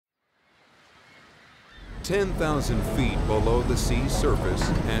10,000 feet below the sea's surface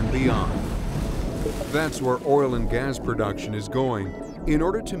and beyond. That's where oil and gas production is going in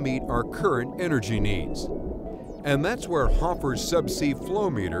order to meet our current energy needs. And that's where Hoffer's Subsea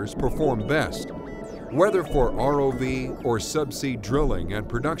Flowmeters perform best. Whether for ROV or subsea drilling and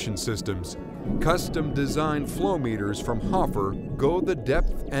production systems, custom-designed flowmeters from Hoffer go the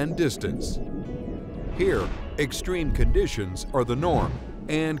depth and distance. Here, extreme conditions are the norm,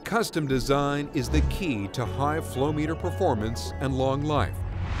 and custom design is the key to high flowmeter performance and long life.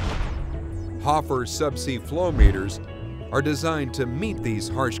 Hoffer Subsea Flowmeters are designed to meet these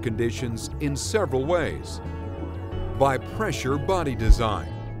harsh conditions in several ways. By pressure body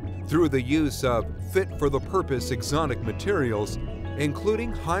design, through the use of fit-for-the-purpose exotic materials,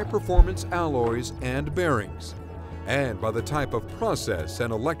 including high-performance alloys and bearings, and by the type of process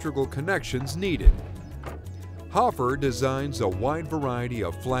and electrical connections needed. Hoffer designs a wide variety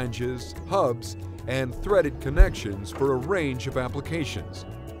of flanges, hubs, and threaded connections for a range of applications.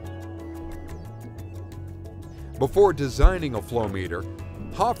 Before designing a flowmeter,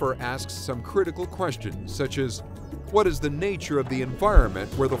 Hoffer asks some critical questions such as, what is the nature of the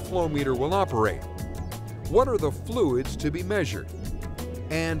environment where the flowmeter will operate? What are the fluids to be measured?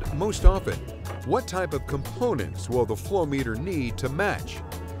 And most often, what type of components will the flowmeter need to match?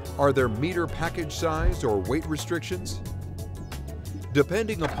 Are there meter package size or weight restrictions?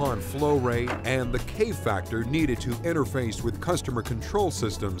 Depending upon flow rate and the K factor needed to interface with customer control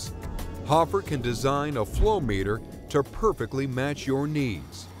systems, Hoffer can design a flowmeter to perfectly match your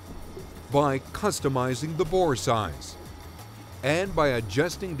needs by customizing the bore size and by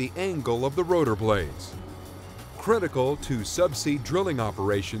adjusting the angle of the rotor blades. Critical to subsea drilling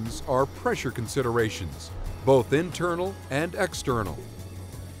operations are pressure considerations, both internal and external.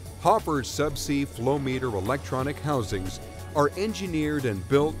 Hoffer's Subsea Flowmeter electronic housings are engineered and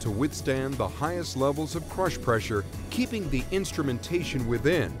built to withstand the highest levels of crush pressure, keeping the instrumentation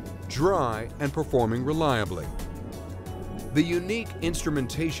within dry and performing reliably. The unique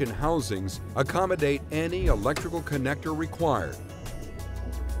instrumentation housings accommodate any electrical connector required.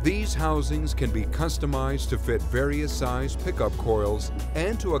 These housings can be customized to fit various size pickup coils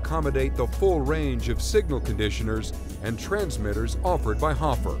and to accommodate the full range of signal conditioners and transmitters offered by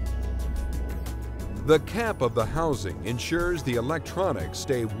Hoffer. The cap of the housing ensures the electronics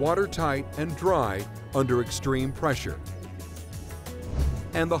stay watertight and dry under extreme pressure.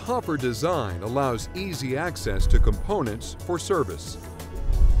 And the Hoffer design allows easy access to components for service.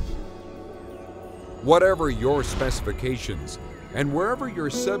 Whatever your specifications and wherever your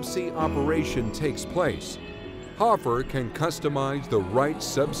subsea operation takes place, Hoffer can customize the right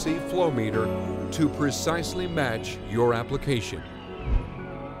subsea flowmeter to precisely match your application.